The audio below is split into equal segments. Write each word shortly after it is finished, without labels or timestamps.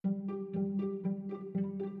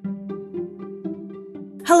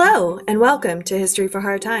Hello, and welcome to History for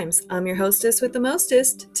Hard Times. I'm your hostess with the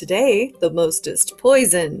mostest. Today, the mostest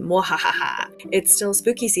poison. Mwahaha. It's still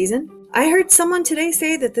spooky season. I heard someone today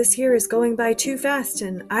say that this year is going by too fast,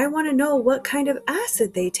 and I want to know what kind of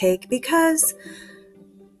acid they take because,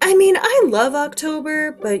 I love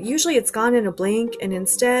October, but usually it's gone in a blink, and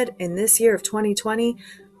instead, in this year of 2020,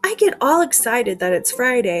 I get all excited that it's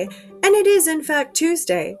Friday, and it is in fact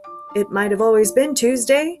Tuesday. It might have always been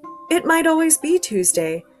Tuesday. It might always be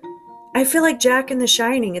Tuesday. I feel like Jack in The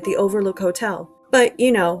Shining at the Overlook Hotel, but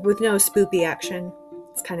with no spoopy action.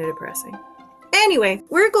 It's kind of depressing. Anyway,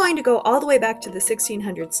 we're going to go all the way back to the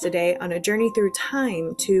 1600s today on a journey through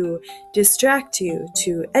time to distract you,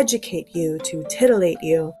 to educate you, to titillate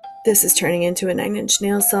you. This is turning into a Nine Inch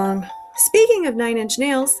Nails song. Speaking of Nine Inch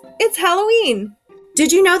Nails, it's Halloween!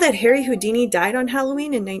 Did you know that Harry Houdini died on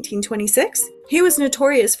Halloween in 1926? He was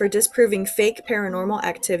notorious for disproving fake paranormal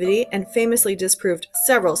activity and famously disproved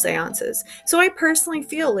several seances. So I personally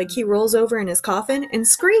feel like he rolls over in his coffin and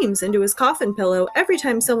screams into his coffin pillow every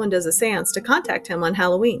time someone does a seance to contact him on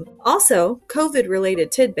Halloween. Also, COVID-related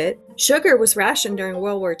tidbit, sugar was rationed during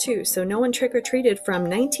World War II, so no one trick-or-treated from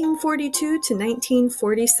 1942 to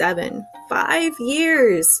 1947. 5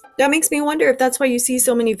 years! That makes me wonder if that's why you see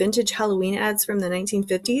so many vintage Halloween ads from the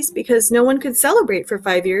 1950s, because no one could celebrate for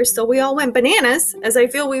 5 years, so we all went bananas, as I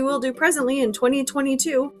feel we will do presently in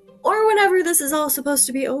 2022, or whenever this is all supposed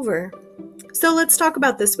to be over. So let's talk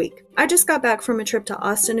about this week. I just got back from a trip to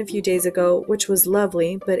Austin a few days ago, which was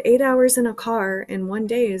lovely, but 8 hours in a car in one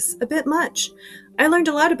day is a bit much. I learned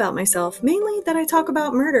a lot about myself, mainly that I talk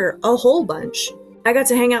about murder a whole bunch. I got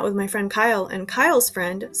to hang out with my friend Kyle and Kyle's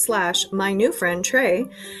friend / my new friend Trey,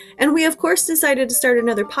 and we of course decided to start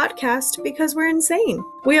another podcast because we're insane.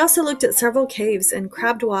 We also looked at several caves and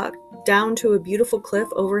crab walked down to a beautiful cliff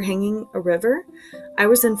overhanging a river. I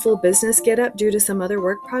was in full business getup due to some other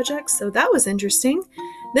work projects, so that was interesting.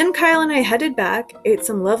 Then Kyle and I headed back, ate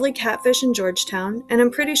some lovely catfish in Georgetown, and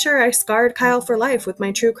I'm pretty sure I scarred Kyle for life with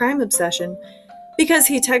my true crime obsession. Because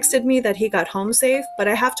he texted me that he got home safe, but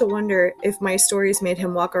I have to wonder if my stories made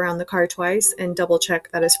him walk around the car twice and double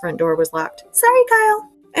check that his front door was locked. Sorry, Kyle!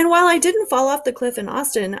 And while I didn't fall off the cliff in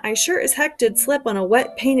Austin, I sure as heck did slip on a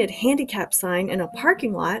wet painted handicap sign in a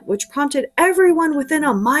parking lot, which prompted everyone within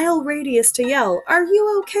a mile radius to yell, "Are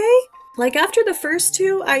you okay?" Like after the first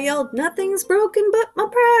two, I yelled, "Nothing's broken but my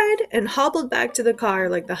pride," and hobbled back to the car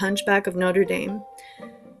like the Hunchback of Notre Dame.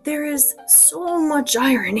 There is so much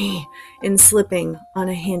irony in slipping on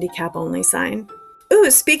a handicap-only sign. Ooh,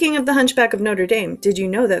 speaking of the Hunchback of Notre Dame, did you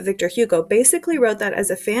know that Victor Hugo basically wrote that as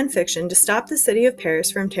a fan fiction to stop the city of Paris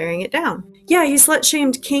from tearing it down? Yeah, he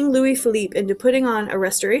slut-shamed King Louis Philippe into putting on a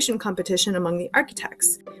restoration competition among the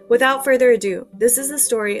architects. Without further ado, this is the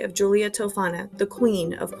story of Giulia Tofana, the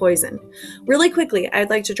queen of poison. Really quickly, I'd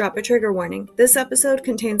like to drop a trigger warning. This episode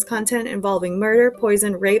contains content involving murder,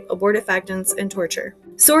 poison, rape, abortifactants, and torture.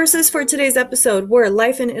 Sources for today's episode were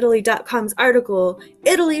lifeinitaly.com's article,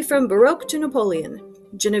 Italy from Baroque to Napoleon,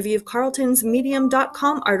 Genevieve Carlton's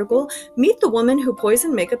Medium.com article, Meet the Woman Who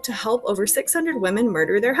Poisoned Makeup to Help Over 600 Women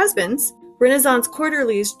Murder Their Husbands, Renaissance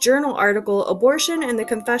Quarterly's journal article, Abortion and the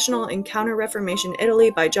Confessional in Counter-Reformation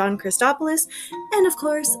Italy by John Christopoulos, and of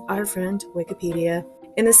course, our friend Wikipedia.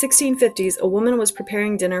 In the 1650s, a woman was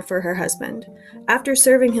preparing dinner for her husband. After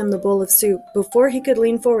serving him the bowl of soup, before he could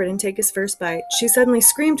lean forward and take his first bite, she suddenly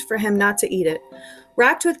screamed for him not to eat it.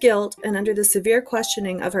 Racked with guilt and under the severe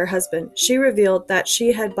questioning of her husband, she revealed that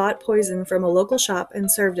she had bought poison from a local shop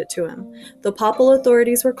and served it to him. The papal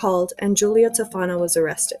authorities were called, and Giulia Tofana was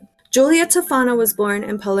arrested. Giulia Tofana was born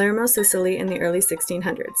in Palermo, Sicily in the early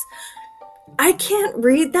 1600s. I can't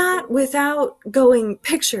read that without going,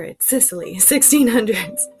 picture it, Sicily,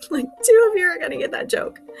 1600s. Like, 2 of you are going to get that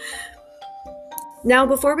joke. Now,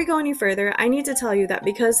 before we go any further, I need to tell you that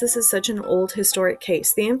because this is such an old historic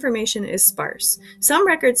case, the information is sparse. Some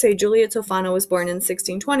records say Giulia Tofana was born in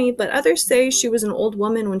 1620, but others say she was an old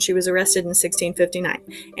woman when she was arrested in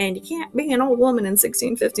 1659. And you can't be an old woman in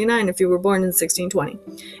 1659 if you were born in 1620.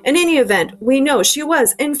 In any event, we know she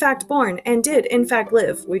was, in fact, born and did, in fact,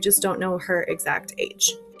 live. We just don't know her exact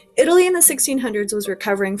age. Italy in the 1600s was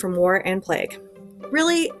recovering from war and plague.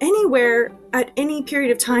 Really, anywhere at any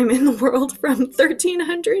period of time in the world from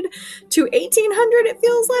 1300 to 1800, it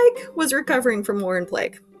feels like, was recovering from war and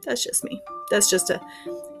plague. That's just me. That's just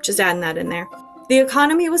adding that in there. The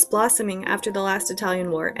economy was blossoming after the last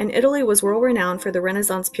Italian War, and Italy was world-renowned for the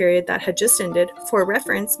Renaissance period that had just ended. For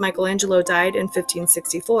reference, Michelangelo died in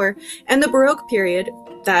 1564, and the Baroque period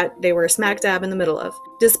that they were smack dab in the middle of.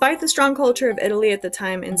 Despite the strong culture of Italy at the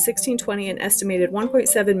time, in 1620 an estimated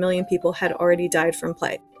 1.7 million people had already died from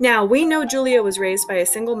plague. Now, we know Giulia was raised by a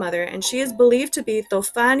single mother, and she is believed to be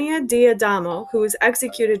Tofania di Adamo, who was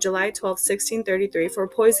executed July 12, 1633 for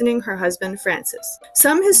poisoning her husband Francis.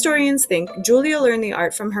 Some historians think Giulia learned the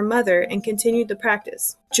art from her mother and continued the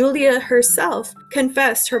practice. Giulia herself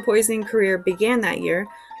confessed her poisoning career began that year,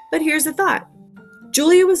 but here's the thought.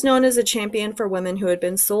 Giulia was known as a champion for women who had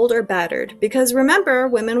been sold or battered, because remember,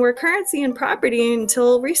 women were currency and property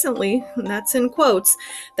until recently, and that's in quotes.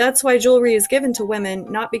 That's why jewelry is given to women,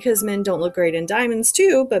 not because men don't look great in diamonds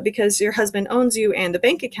too, but because your husband owns you and the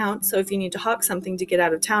bank account, so if you need to hawk something to get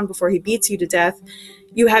out of town before he beats you to death,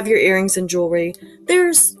 you have your earrings and jewelry.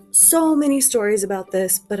 There's so many stories about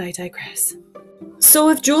this, but I digress. So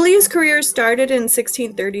if Giulia's career started in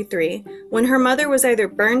 1633, when her mother was either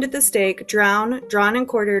burned at the stake, drowned, drawn and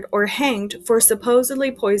quartered, or hanged for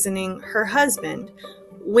supposedly poisoning her husband,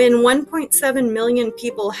 when 1.7 million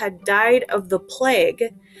people had died of the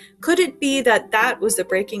plague, could it be that that was the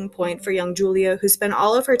breaking point for young Giulia, who spent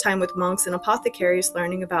all of her time with monks and apothecaries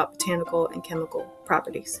learning about botanical and chemical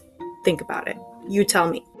properties? Think about it. You tell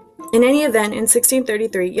me. In any event, in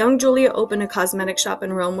 1633, young Giulia opened a cosmetic shop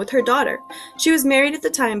in Rome with her daughter. She was married at the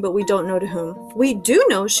time, but we don't know to whom. We do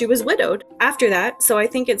know she was widowed after that, so I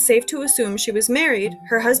think it's safe to assume she was married,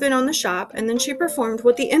 her husband owned the shop, and then she performed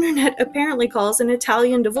what the internet apparently calls an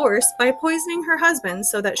Italian divorce by poisoning her husband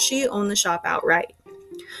so that she owned the shop outright.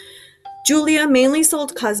 Giulia mainly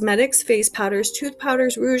sold cosmetics, face powders, tooth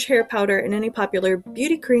powders, rouge, hair powder, and any popular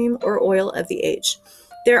beauty cream or oil of the age.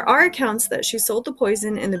 There are accounts that she sold the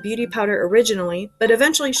poison and the beauty powder originally, but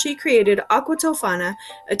eventually she created Acqua Tofana,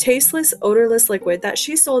 a tasteless, odorless liquid that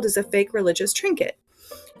she sold as a fake religious trinket.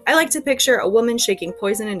 I like to picture a woman shaking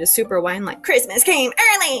poison into super wine like, "Christmas came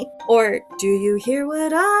early!" Or, "Do you hear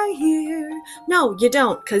what I hear?" No, you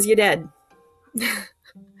don't, 'cause you're dead.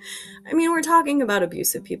 I mean, we're talking about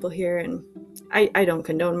abusive people here, and I don't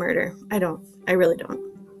condone murder. I really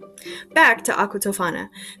don't. Back to Acqua Tofana.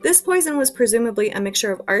 This poison was presumably a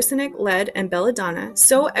mixture of arsenic, lead, and belladonna,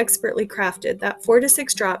 so expertly crafted that 4 to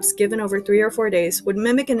 6 drops given over 3 or 4 days would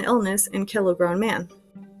mimic an illness and kill a grown man.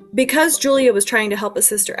 Because Giulia was trying to help a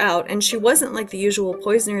sister out, and she wasn't like the usual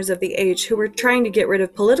poisoners of the age who were trying to get rid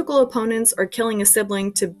of political opponents or killing a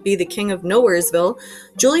sibling to be the king of Nowheresville,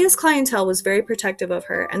 Giulia's clientele was very protective of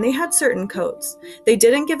her, and they had certain codes. They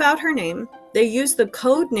didn't give out her name. They used the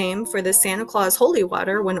code name for the Santa Claus holy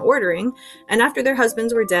water when ordering, and after their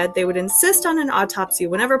husbands were dead, they would insist on an autopsy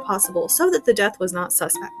whenever possible so that the death was not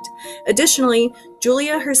suspect. Additionally,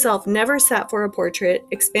 Giulia herself never sat for a portrait,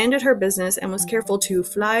 expanded her business, and was careful to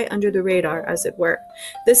fly under the radar, as it were.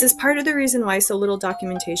 This is part of the reason why so little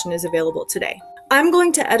documentation is available today. I'm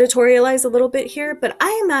going to editorialize a little bit here, but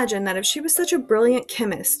I imagine that if she was such a brilliant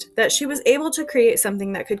chemist, that she was able to create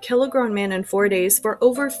something that could kill a grown man in 4 days for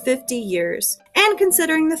over 50 years. And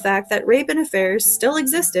considering the fact that rape and affairs still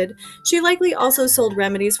existed, she likely also sold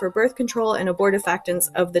remedies for birth control and abortifactants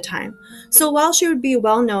of the time. So while she would be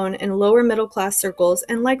well known in lower middle class circles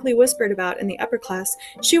and likely whispered about in the upper class,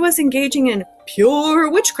 she was engaging in pure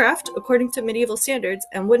witchcraft according to medieval standards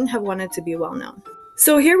and wouldn't have wanted to be well known.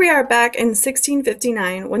 So here we are back in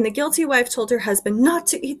 1659 when the guilty wife told her husband not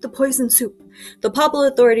to eat the poison soup. The papal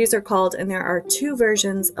authorities are called, and there are 2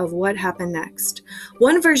 versions of what happened next.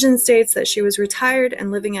 One version states that she was retired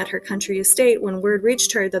and living at her country estate when word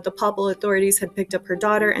reached her that the papal authorities had picked up her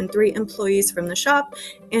daughter and 3 employees from the shop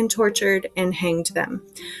and tortured and hanged them.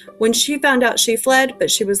 When she found out, she fled,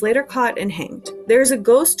 but she was later caught and hanged. There's a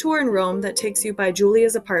ghost tour in Rome that takes you by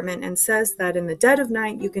Giulia's apartment and says that in the dead of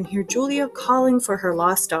night you can hear Giulia calling for her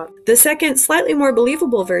lost daughter. The second, slightly more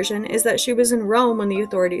believable version is that she was in Rome when the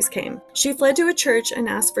authorities came. She fled to a church and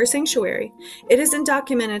asked for sanctuary. It isn't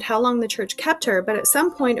documented how long the church kept her, but at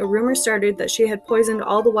some point a rumor started that she had poisoned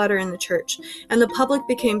all the water in the church, and the public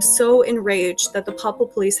became so enraged that the papal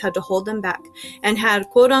police had to hold them back, and had,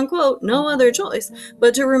 quote-unquote, no other choice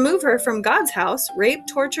but to remove her from God's house, rape,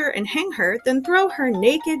 torture, and hang her, then throw her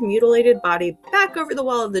naked, mutilated body back over the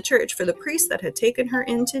wall of the church for the priest that had taken her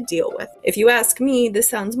in to deal with. If you ask me, this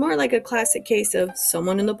sounds more like a classic case of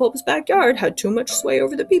someone in the Pope's backyard had too much sway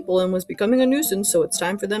over the people and was becoming a nuisance, so it's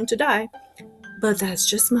time for them to die. But that's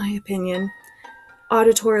just my opinion.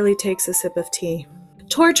 Auditorily takes a sip of tea.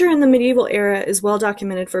 Torture in the medieval era is well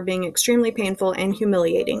documented for being extremely painful and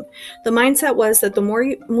humiliating. The mindset was that the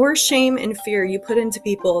more shame and fear you put into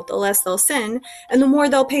people, the less they'll sin, and the more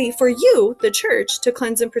they'll pay for you, the church, to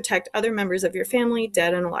cleanse and protect other members of your family,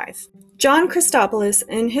 dead and alive. John Christopoulos,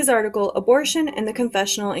 in his article Abortion and the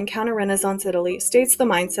Confessional in Counter-Renaissance Italy, states the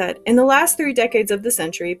mindset, in the last 3 decades of the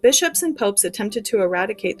century, bishops and popes attempted to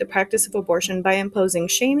eradicate the practice of abortion by imposing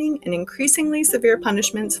shaming and increasingly severe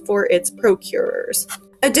punishments for its procurers.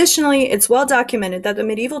 Additionally, it's well documented that the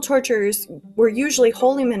medieval torturers were usually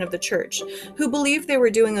holy men of the church, who believed they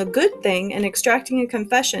were doing a good thing and extracting a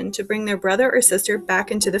confession to bring their brother or sister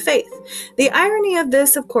back into the faith. The irony of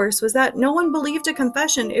this, of course, was that no one believed a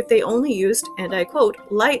confession if they only used, and I quote,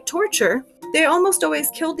 light torture. They almost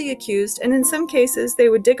always killed the accused, and in some cases they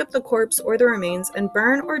would dig up the corpse or the remains and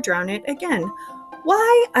burn or drown it again.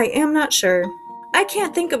 Why? I am not sure. I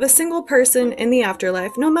can't think of a single person in the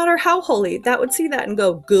afterlife, no matter how holy, that would see that and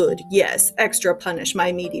go, good, yes, extra punish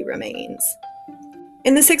my meaty remains.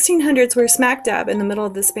 In the 1600s, we're smack dab in the middle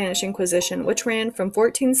of the Spanish Inquisition, which ran from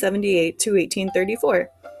 1478 to 1834.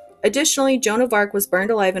 Additionally, Joan of Arc was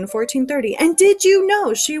burned alive in 1430, and did you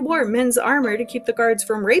know she wore men's armor to keep the guards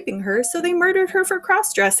from raping her, so they murdered her for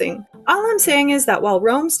cross-dressing? All I'm saying is that while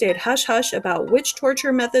Rome stayed hush-hush about which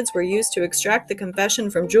torture methods were used to extract the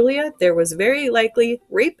confession from Julia, there was very likely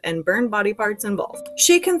rape and burned body parts involved.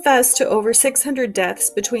 She confessed to over 600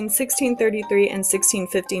 deaths between 1633 and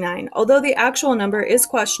 1659, although the actual number is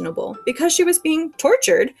questionable, because she was being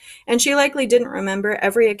tortured, and she likely didn't remember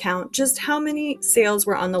every account, just how many sales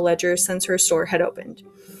were on the ledger since her store had opened.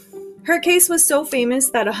 Her case was so famous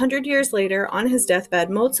that 100 years later, on his deathbed,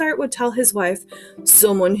 Mozart would tell his wife,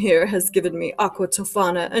 "Someone here has given me aqua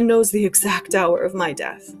tofana and knows the exact hour of my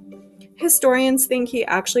death." Historians think he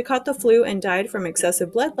actually caught the flu and died from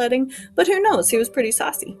excessive bloodletting, but who knows, he was pretty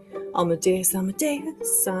saucy. Amadeus,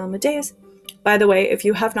 Amadeus, Amadeus. By the way, if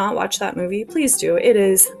you have not watched that movie, please do. It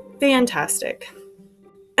is fantastic.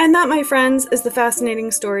 And that, my friends, is the fascinating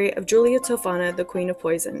story of Julia Tofana, the Queen of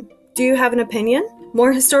Poison. Do you have an opinion?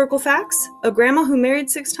 More historical facts? A grandma who married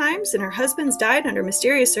 6 times and her husbands died under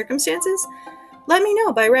mysterious circumstances? Let me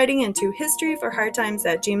know by writing into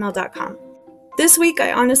historyforhardtimes@gmail.com. This week,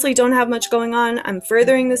 I honestly don't have much going on. I'm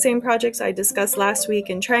furthering the same projects I discussed last week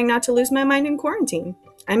and trying not to lose my mind in quarantine.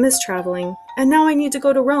 I miss traveling, and now I need to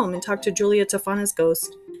go to Rome and talk to Julia Tofana's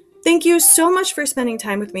ghost. Thank you so much for spending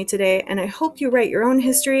time with me today, and I hope you write your own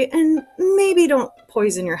history and maybe don't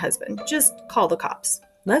poison your husband. Just call the cops.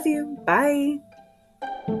 Love you. Bye.